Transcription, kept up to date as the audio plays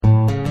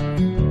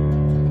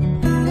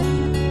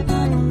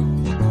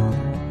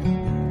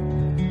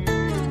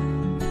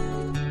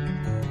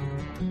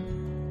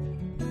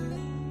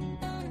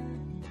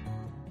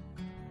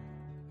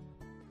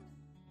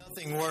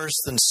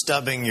worse than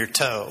stubbing your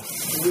toe,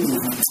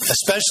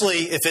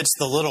 especially if it's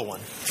the little one,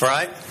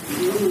 right?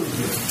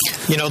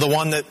 You know, the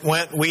one that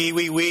went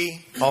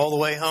wee all the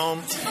way home.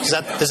 Is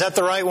that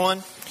the right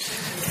one?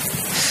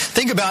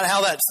 Think about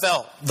how that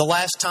felt the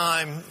last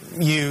time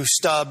you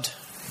stubbed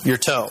your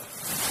toe.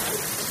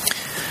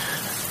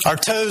 Our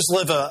toes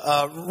live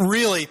a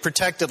really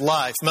protected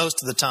life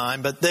most of the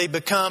time, but they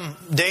become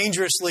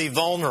dangerously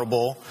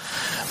vulnerable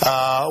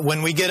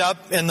when we get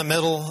up in the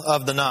middle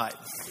of the night.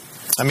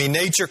 I mean,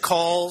 nature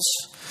calls,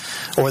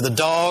 or the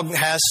dog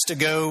has to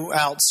go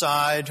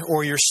outside,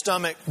 or your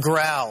stomach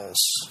growls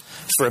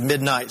for a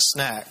midnight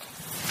snack.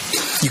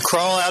 You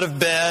crawl out of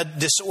bed,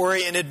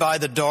 disoriented by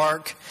the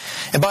dark.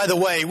 And by the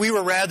way, we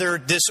were rather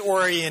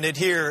disoriented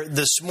here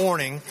this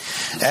morning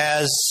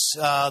as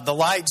the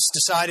lights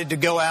decided to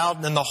go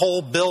out in the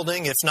whole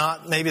building, if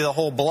not maybe the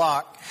whole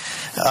block,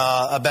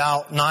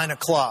 about 9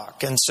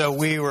 o'clock. And so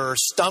we were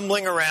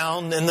stumbling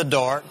around in the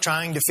dark,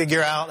 trying to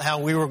figure out how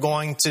we were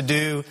going to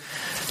do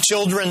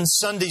children's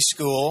Sunday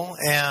school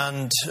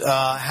and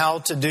how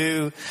to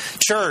do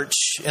church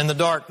in the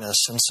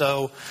darkness. And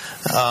so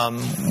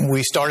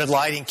we started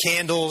lighting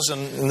candles,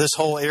 and this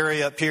whole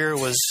area up here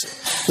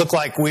looked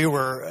like we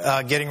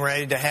were getting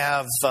ready to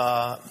have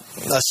a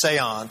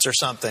seance or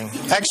something.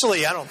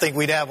 Actually, I don't think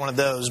we'd have one of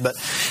those, but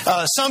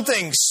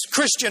something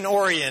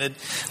Christian-oriented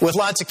with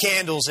lots of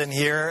candles in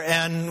here,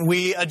 and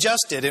we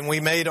adjusted and we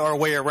made our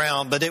way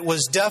around, but it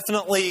was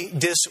definitely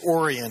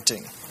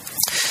disorienting.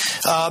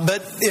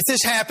 But if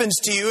this happens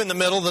to you in the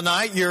middle of the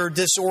night, you're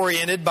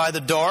disoriented by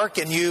the dark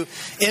and you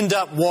end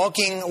up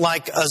walking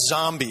like a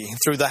zombie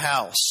through the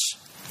house.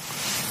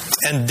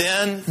 And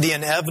then the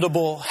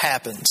inevitable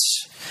happens.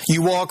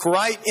 You walk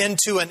right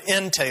into an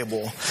end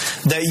table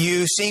that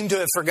you seem to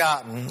have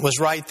forgotten was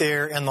right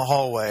there in the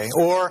hallway.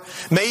 Or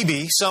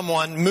maybe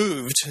someone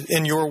moved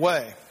in your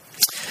way,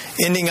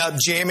 ending up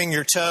jamming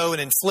your toe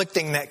and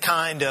inflicting that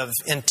kind of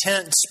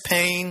intense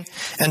pain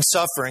and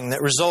suffering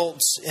that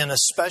results in a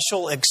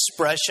special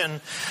expression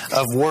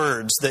of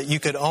words that you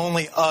could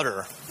only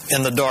utter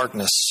in the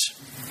darkness.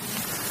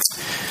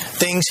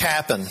 Things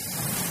happen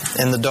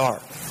in the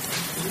dark.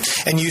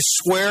 And you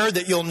swear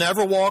that you'll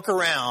never walk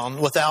around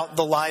without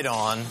the light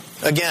on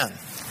again.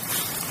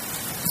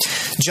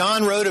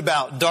 John wrote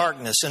about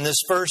darkness in this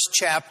first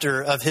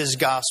chapter of his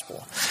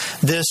gospel.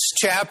 This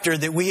chapter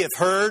that we have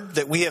heard,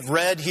 that we have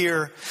read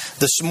here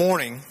this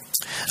morning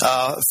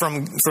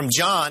from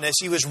John as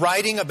he was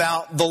writing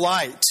about the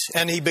light.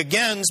 And he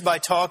begins by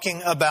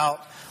talking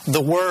about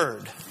the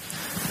Word.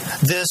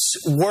 This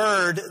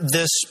Word,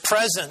 this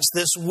presence,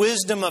 this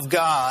wisdom of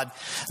God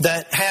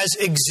that has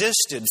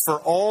existed for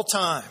all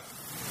time.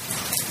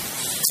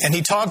 And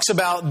he talks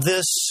about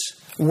this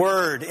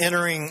Word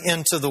entering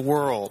into the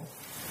world.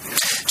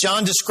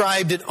 John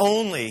described it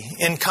only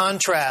in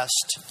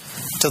contrast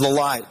to the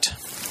light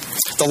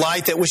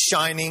that was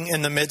shining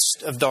in the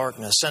midst of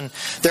darkness. And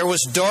there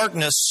was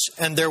darkness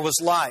and there was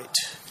light.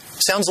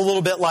 Sounds a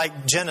little bit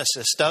like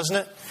Genesis, doesn't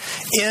it?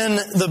 In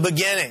the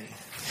beginning.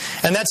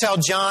 And that's how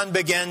John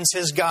begins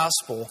his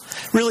gospel,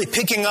 really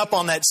picking up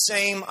on that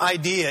same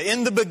idea.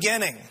 In the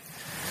beginning.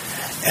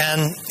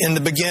 And in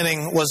the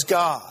beginning was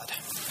God.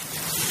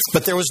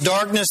 But there was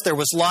darkness, there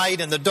was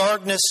light, and the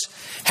darkness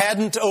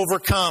hadn't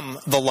overcome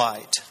the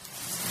light.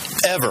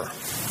 Ever.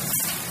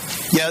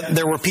 Yet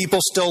there were people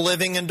still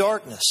living in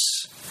darkness.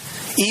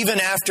 Even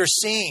after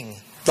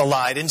seeing the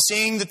light and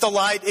seeing that the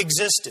light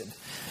existed,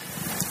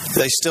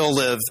 they still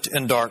lived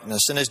in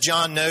darkness. And as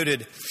John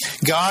noted,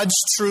 God's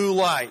true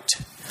light,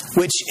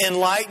 which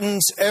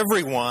enlightens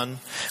everyone,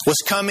 was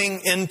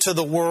coming into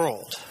the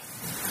world.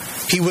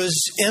 He was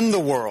in the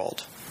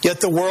world,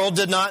 yet the world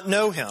did not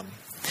know Him.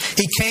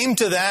 He came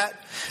to that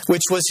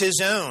which was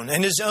His own,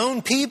 and His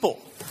own people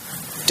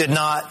did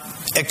not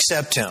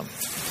accept Him.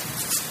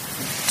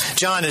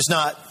 John is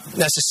not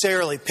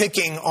necessarily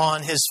picking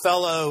on his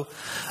fellow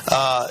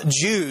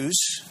Jews,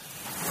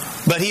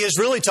 but he is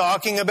really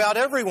talking about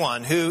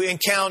everyone who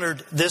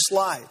encountered this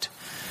light.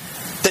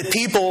 That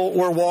people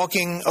were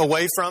walking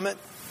away from it.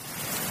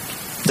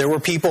 There were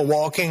people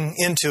walking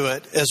into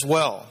it as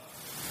well.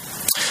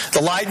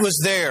 The light was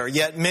there,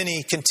 yet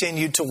many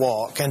continued to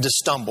walk and to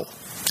stumble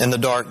in the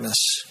darkness.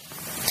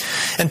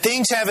 And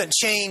things haven't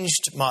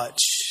changed much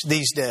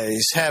these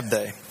days, have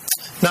they?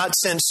 Not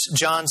since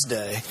John's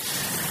day.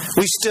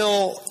 We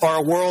still are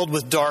a world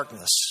with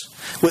darkness,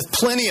 with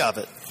plenty of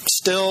it,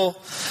 still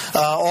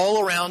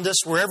all around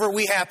us, wherever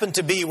we happen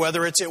to be,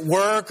 whether it's at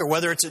work or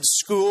whether it's at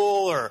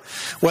school or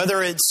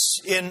whether it's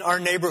in our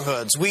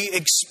neighborhoods. We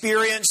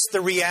experience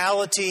the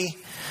reality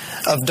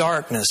of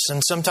darkness,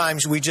 and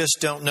sometimes we just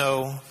don't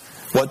know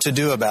what to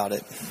do about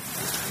it.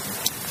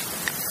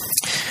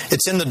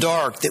 It's in the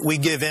dark that we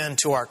give in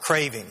to our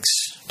cravings,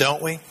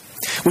 don't we?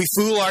 We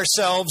fool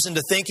ourselves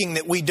into thinking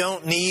that we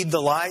don't need the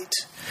light.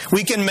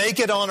 We can make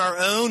it on our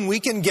own.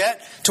 We can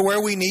get to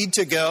where we need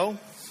to go.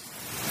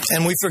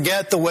 And we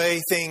forget the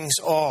way things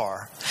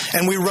are.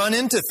 And we run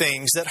into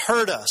things that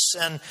hurt us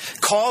and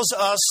cause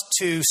us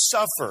to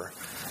suffer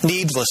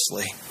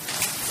needlessly.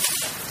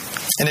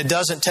 And it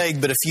doesn't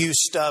take but a few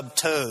stubbed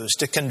toes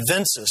to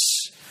convince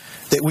us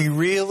that we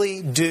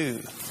really do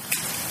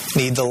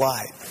need the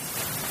light.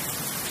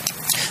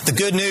 The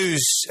good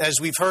news, as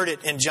we've heard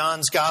it in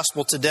John's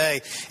Gospel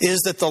today,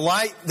 is that the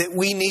light that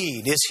we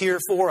need is here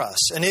for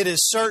us, and it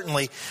is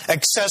certainly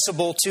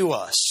accessible to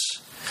us.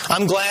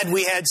 I'm glad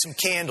we had some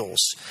candles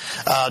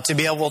to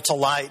be able to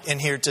light in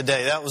here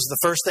today. That was the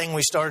first thing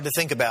we started to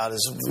think about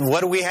is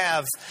what do we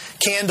have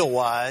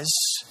candle-wise?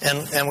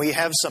 And we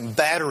have some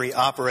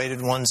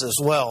battery-operated ones as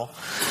well.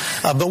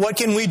 But what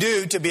can we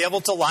do to be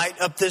able to light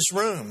up this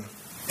room?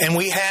 And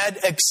we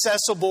had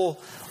accessible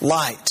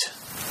light.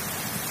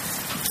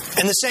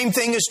 And the same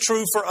thing is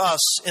true for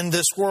us in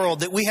this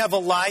world, that we have a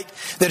light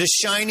that is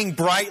shining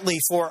brightly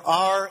for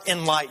our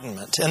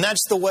enlightenment. And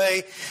that's the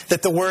way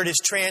that the word is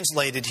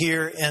translated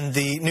here in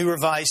the New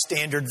Revised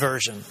Standard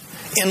Version.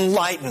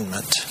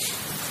 Enlightenment.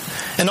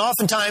 And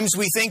oftentimes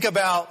we think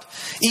about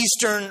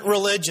Eastern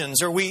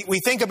religions, or we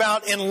think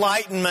about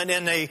enlightenment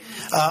in a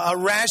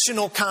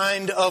rational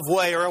kind of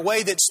way, or a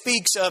way that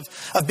speaks of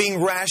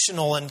being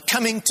rational and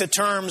coming to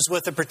terms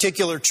with a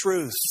particular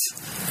truth.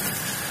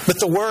 But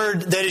the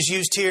word that is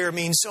used here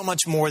means so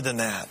much more than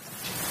that.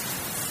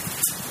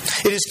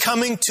 It is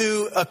coming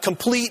to a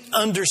complete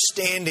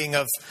understanding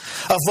of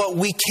what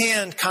we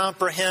can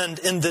comprehend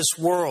in this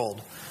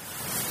world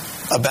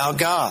about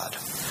God.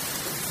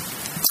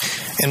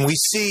 And we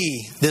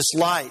see this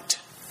light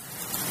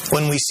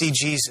when we see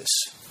Jesus.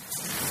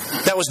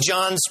 That was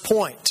John's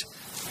point.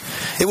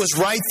 It was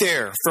right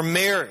there for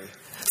Mary,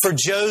 for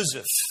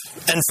Joseph,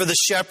 and for the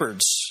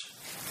shepherds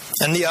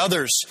and the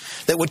others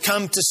that would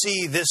come to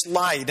see this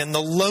light in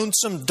the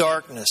lonesome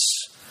darkness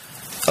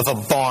of a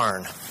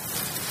barn.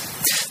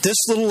 This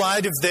little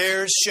light of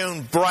theirs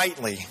shone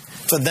brightly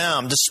for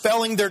them,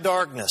 dispelling their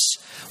darkness,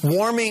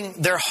 warming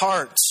their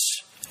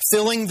hearts,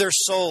 filling their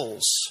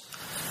souls,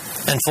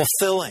 and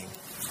fulfilling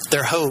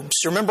their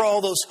hopes. Remember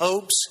all those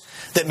hopes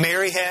that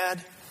Mary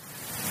had?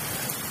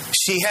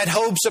 She had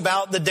hopes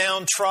about the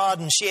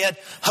downtrodden. She had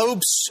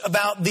hopes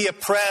about the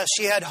oppressed.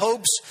 She had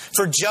hopes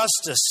for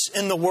justice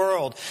in the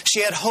world.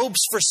 She had hopes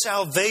for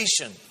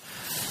salvation,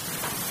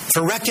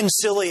 for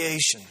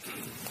reconciliation.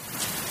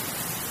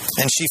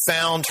 And she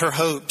found her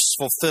hopes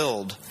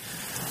fulfilled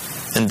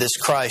in this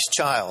Christ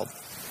child.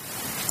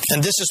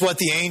 And this is what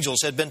the angels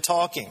had been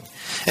talking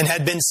and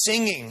had been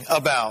singing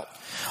about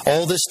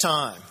all this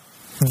time.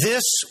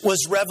 This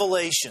was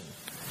revelation.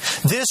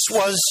 This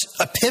was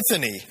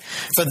epiphany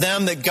for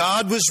them, that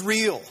God was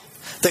real,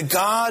 that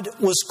God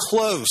was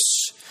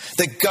close,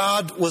 that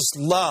God was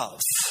love,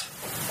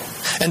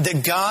 and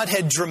that God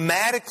had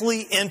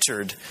dramatically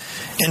entered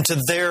into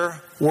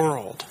their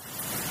world.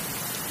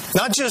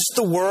 Not just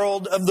the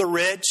world of the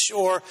rich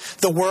or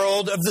the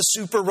world of the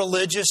super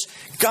religious.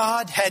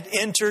 God had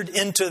entered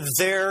into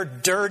their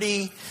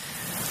dirty,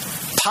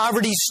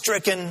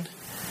 poverty-stricken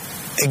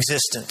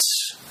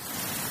existence.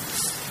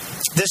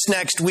 This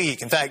next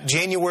week, in fact,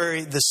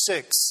 January the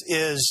 6th,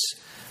 is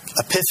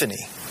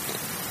Epiphany.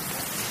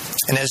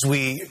 And as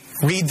we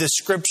read the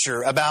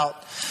scripture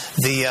about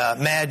the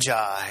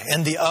Magi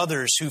and the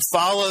others who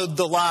followed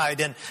the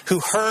light and who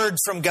heard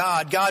from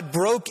God, God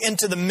broke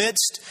into the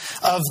midst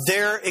of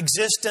their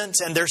existence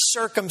and their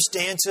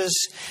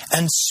circumstances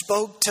and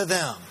spoke to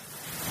them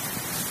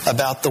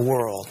about the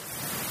world.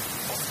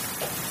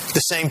 The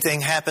same thing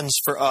happens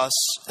for us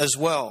as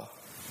well.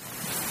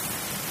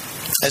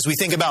 As we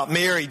think about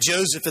Mary,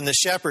 Joseph, and the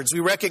shepherds,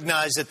 we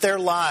recognize that their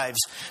lives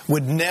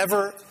would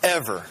never,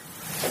 ever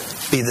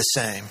be the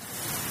same.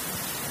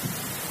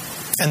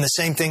 And the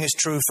same thing is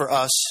true for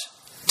us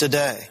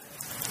today.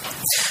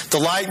 The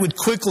light would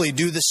quickly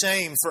do the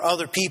same for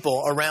other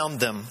people around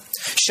them,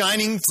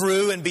 shining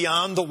through and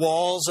beyond the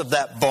walls of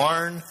that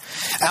barn,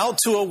 out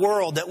to a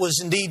world that was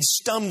indeed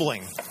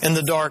stumbling in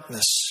the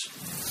darkness.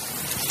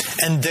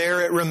 And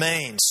there it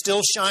remains,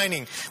 still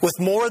shining with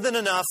more than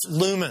enough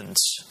lumens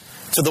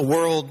for the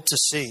world to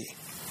see.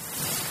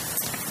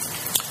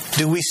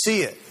 Do we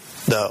see it,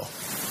 though?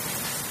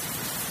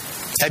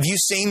 Have you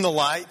seen the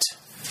light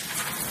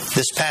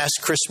this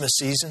past Christmas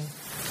season?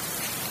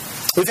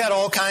 We've had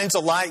all kinds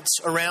of lights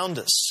around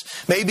us.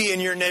 Maybe in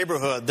your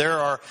neighborhood there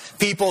are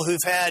people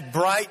who've had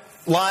bright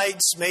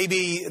lights.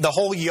 Maybe the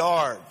whole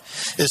yard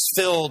is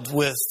filled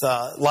with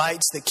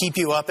lights that keep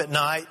you up at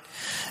night,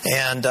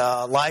 and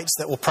lights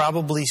that will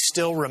probably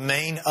still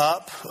remain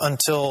up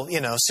until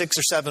 6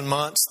 or 7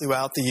 months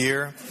throughout the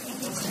year.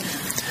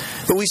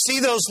 But we see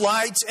those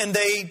lights and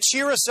they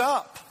cheer us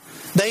up.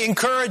 They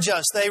encourage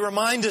us. They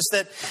remind us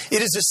that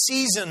it is a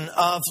season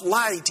of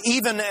light,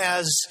 even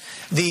as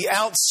the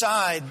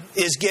outside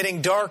is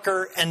getting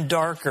darker and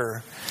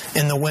darker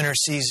in the winter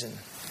season.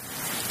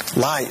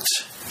 Light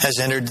has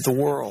entered the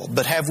world,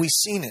 but have we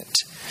seen it?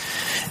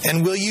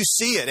 And will you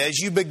see it as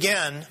you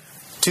begin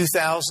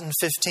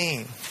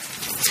 2015?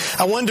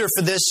 I wonder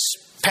for this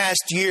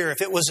past year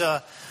if it was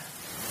a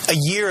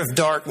year of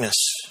darkness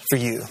for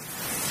you.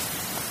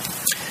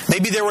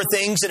 Maybe there were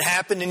things that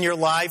happened in your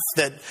life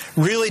that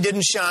really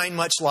didn't shine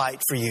much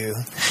light for you.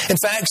 In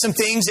fact, some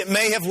things that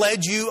may have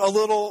led you a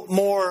little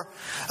more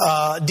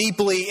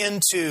deeply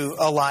into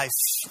a life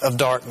of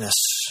darkness.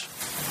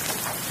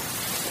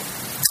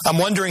 I'm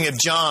wondering if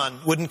John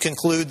wouldn't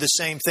conclude the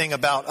same thing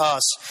about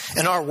us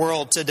in our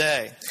world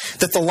today.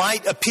 That the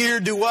light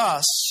appeared to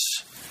us,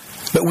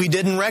 but we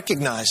didn't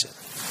recognize it.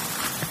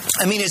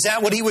 I mean, is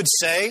that what he would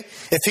say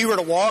if he were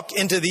to walk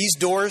into these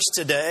doors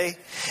today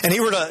and he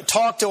were to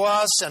talk to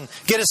us and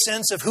get a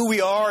sense of who we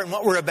are and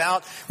what we're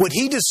about? Would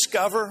he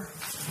discover?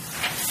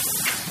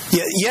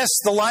 Yes,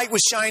 the light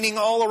was shining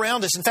all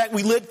around us. In fact,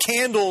 we lit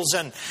candles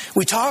and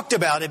we talked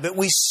about it, but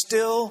we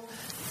still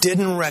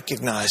didn't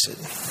recognize it.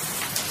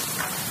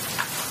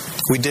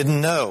 We didn't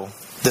know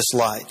this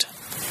light.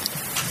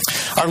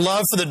 Our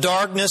love for the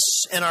darkness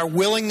and our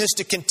willingness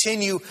to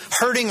continue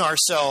hurting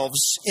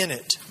ourselves in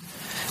it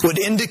would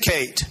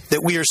indicate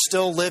that we are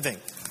still living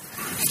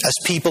as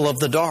people of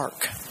the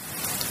dark.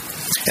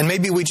 And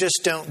maybe we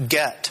just don't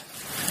get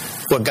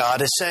what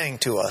God is saying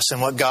to us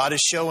and what God is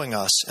showing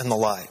us in the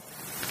light.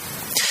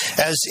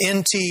 As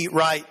N.T.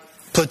 Wright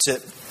puts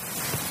it,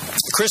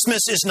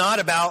 Christmas is not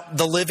about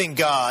the living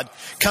God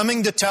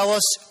coming to tell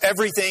us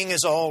everything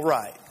is all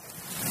right.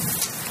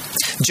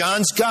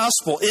 John's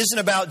gospel isn't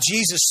about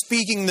Jesus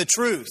speaking the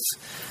truth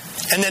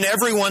and then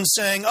everyone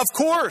saying, of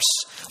course,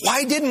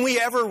 why didn't we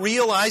ever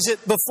realize it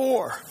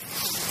before?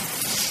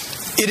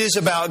 It is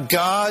about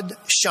God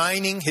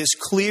shining His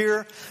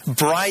clear,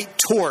 bright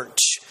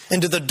torch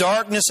into the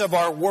darkness of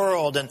our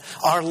world and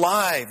our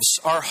lives,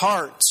 our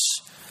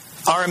hearts,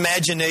 our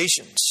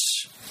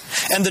imaginations,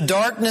 and the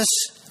darkness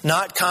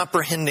not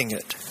comprehending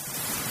it.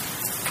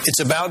 It's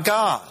about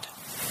God.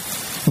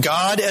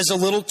 God as a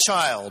little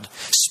child,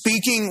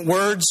 speaking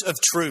words of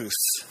truth,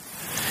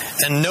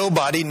 and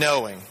nobody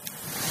knowing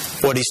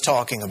what He's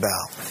talking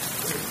about.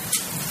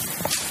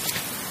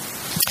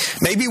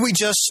 Maybe we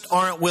just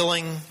aren't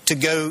willing to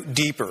go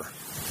deeper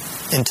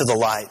into the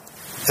light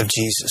of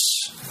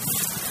Jesus.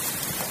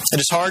 It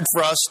is hard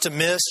for us to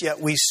miss, yet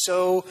we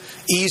so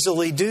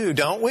easily do,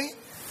 don't we?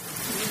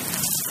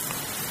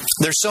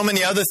 There's so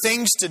many other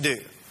things to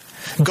do,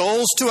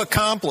 goals to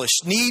accomplish,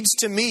 needs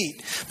to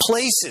meet,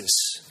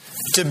 places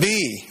to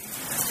be,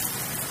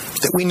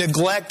 that we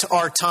neglect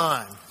our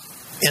time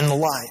in the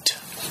light.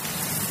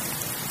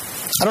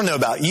 I don't know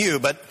about you,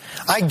 but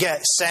I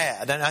get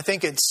sad, and I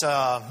think it's,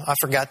 I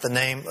forgot the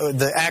name,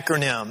 the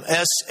acronym,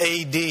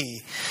 SAD.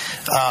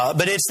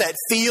 But it's that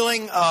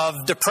feeling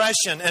of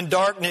depression and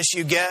darkness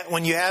you get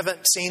when you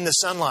haven't seen the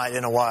sunlight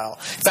in a while.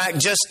 In fact,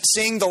 just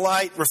seeing the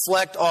light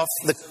reflect off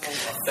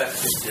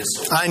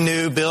the... I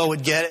knew Bill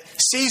would get it.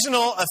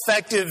 Seasonal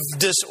affective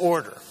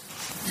disorder.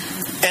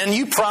 And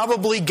you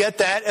probably get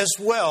that as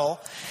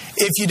well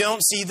if you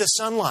don't see the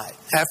sunlight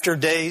after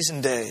days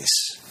and days.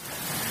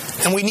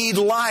 And we need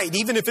light,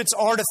 even if it's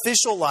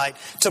artificial light,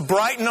 to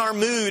brighten our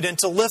mood and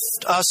to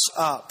lift us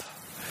up.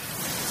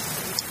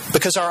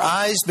 Because our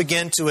eyes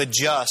begin to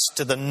adjust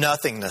to the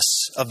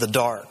nothingness of the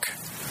dark,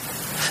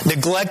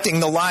 neglecting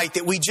the light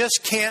that we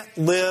just can't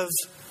live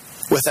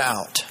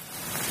without.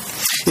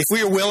 If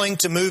we are willing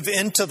to move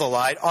into the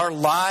light, our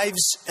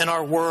lives and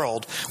our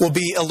world will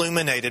be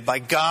illuminated by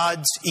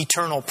God's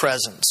eternal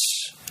presence.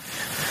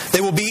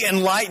 They will be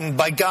enlightened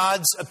by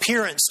God's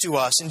appearance to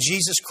us in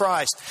Jesus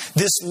Christ,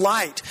 this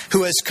light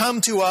who has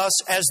come to us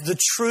as the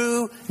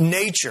true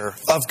nature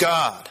of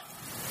God.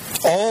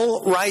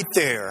 All right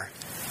there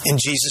in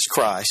Jesus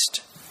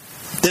Christ.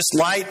 This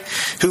light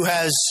who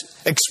has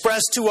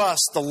expressed to us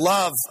the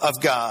love of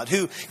God,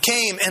 who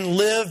came and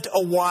lived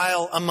a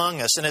while among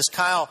us. And as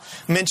Kyle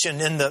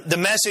mentioned in the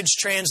Message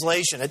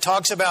translation, it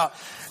talks about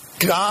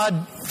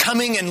God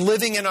coming and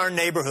living in our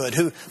neighborhood,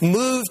 who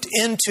moved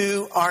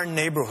into our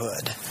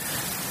neighborhood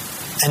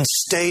and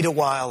stayed a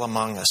while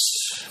among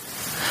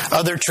us.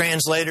 Other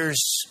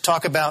translators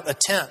talk about a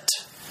tent,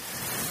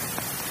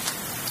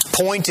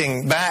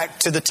 pointing back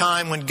to the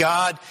time when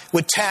God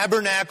would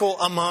tabernacle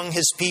among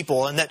His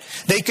people, and that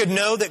they could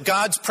know that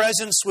God's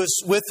presence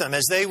was with them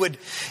as they would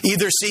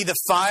either see the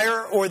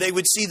fire or they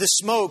would see the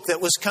smoke that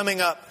was coming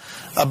up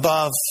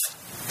above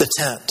the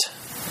tent.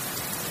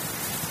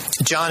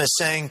 John is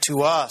saying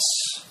to us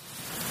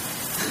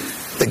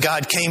that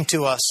God came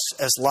to us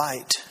as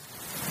light.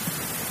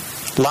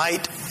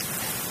 Light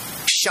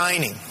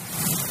shining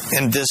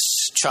in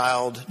this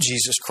child,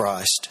 Jesus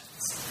Christ.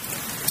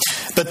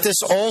 But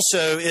this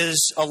also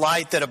is a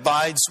light that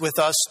abides with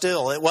us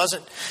still. It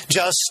wasn't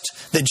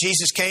just that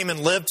Jesus came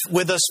and lived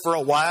with us for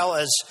a while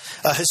as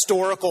a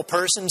historical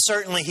person.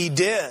 Certainly He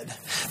did.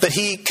 But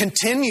He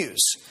continues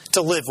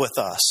to live with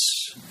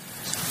us.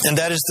 And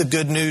that is the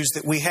good news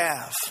that we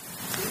have.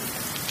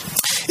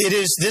 It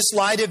is this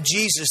light of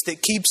Jesus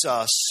that keeps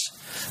us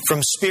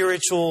from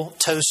spiritual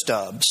toe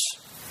stubs.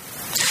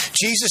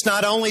 Jesus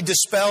not only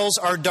dispels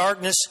our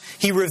darkness,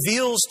 He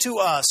reveals to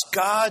us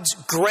God's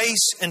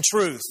grace and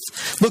truth.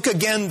 Look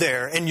again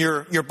there in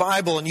your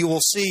Bible and you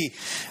will see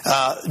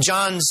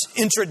John's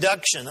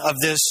introduction of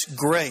this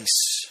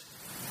grace.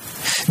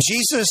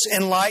 Jesus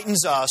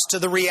enlightens us to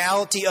the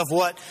reality of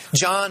what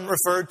John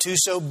referred to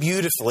so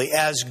beautifully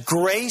as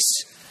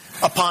grace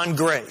upon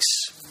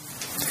grace.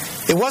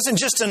 It wasn't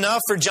just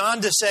enough for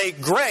John to say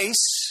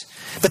grace,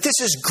 but this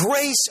is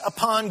grace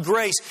upon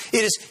grace.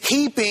 It is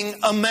heaping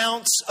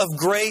amounts of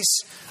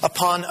grace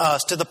upon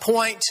us to the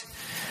point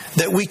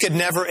that we could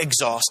never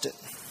exhaust it.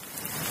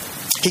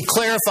 He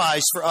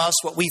clarifies for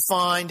us what we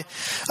find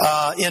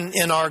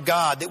in our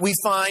God, that we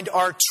find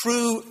our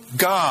true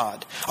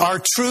God,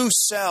 our true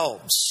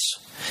selves,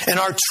 and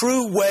our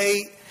true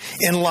way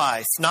in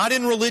life. Not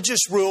in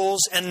religious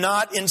rules and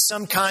not in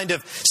some kind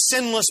of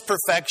sinless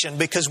perfection,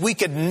 because we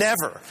could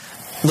never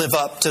live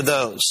up to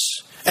those.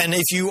 And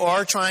if you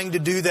are trying to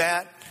do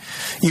that,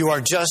 you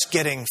are just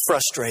getting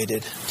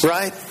frustrated,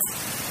 right?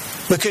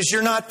 Because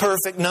you're not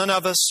perfect. None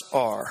of us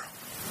are.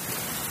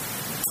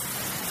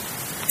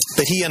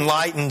 But He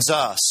enlightens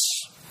us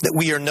that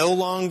we are no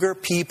longer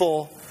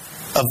people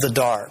of the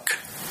dark.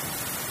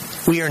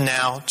 We are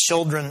now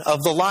children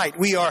of the light.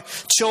 We are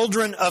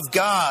children of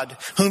God,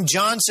 whom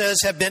John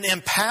says have been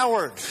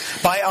empowered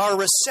by our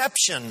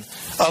reception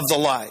of the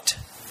light.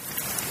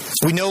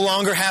 We no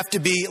longer have to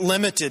be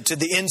limited to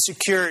the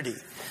insecurity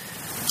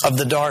of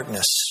the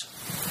darkness.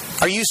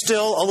 Are you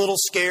still a little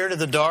scared of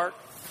the dark?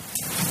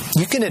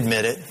 You can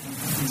admit it.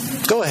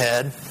 Go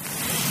ahead.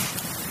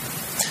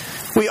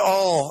 We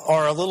all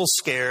are a little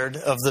scared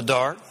of the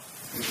dark.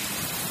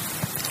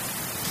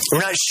 We're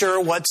not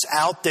sure what's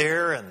out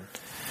there and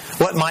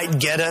what might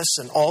get us,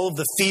 and all of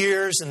the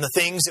fears and the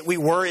things that we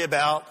worry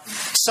about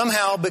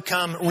somehow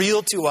become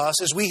real to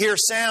us as we hear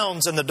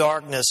sounds in the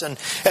darkness and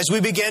as we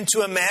begin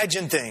to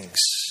imagine things.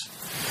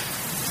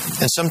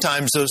 And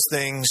sometimes those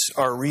things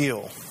are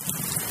real.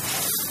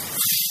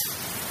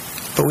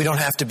 But we don't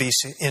have to be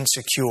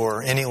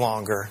insecure any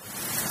longer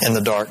in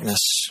the darkness.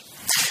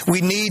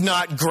 We need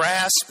not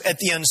grasp at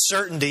the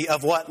uncertainty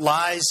of what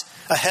lies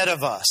ahead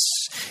of us.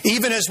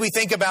 Even as we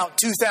think about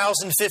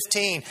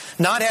 2015,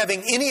 not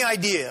having any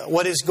idea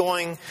what is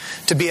going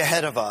to be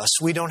ahead of us,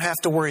 we don't have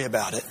to worry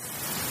about it.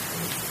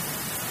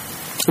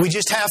 We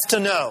just have to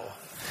know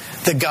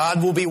that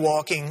God will be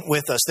walking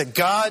with us, that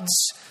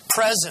God's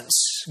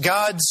presence,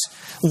 God's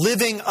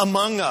living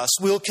among us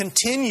will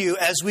continue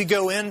as we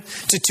go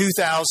into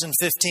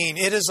 2015.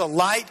 It is a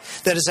light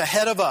that is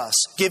ahead of us,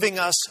 giving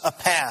us a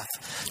path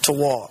to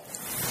walk.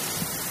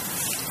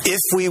 If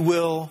we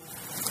will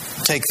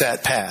take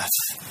that path,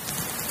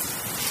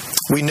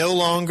 we no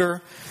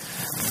longer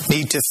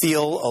need to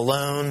feel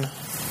alone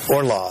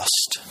or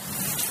lost.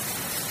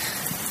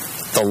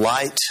 The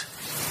light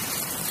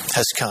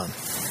has come.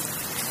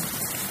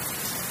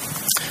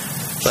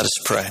 Let us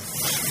pray.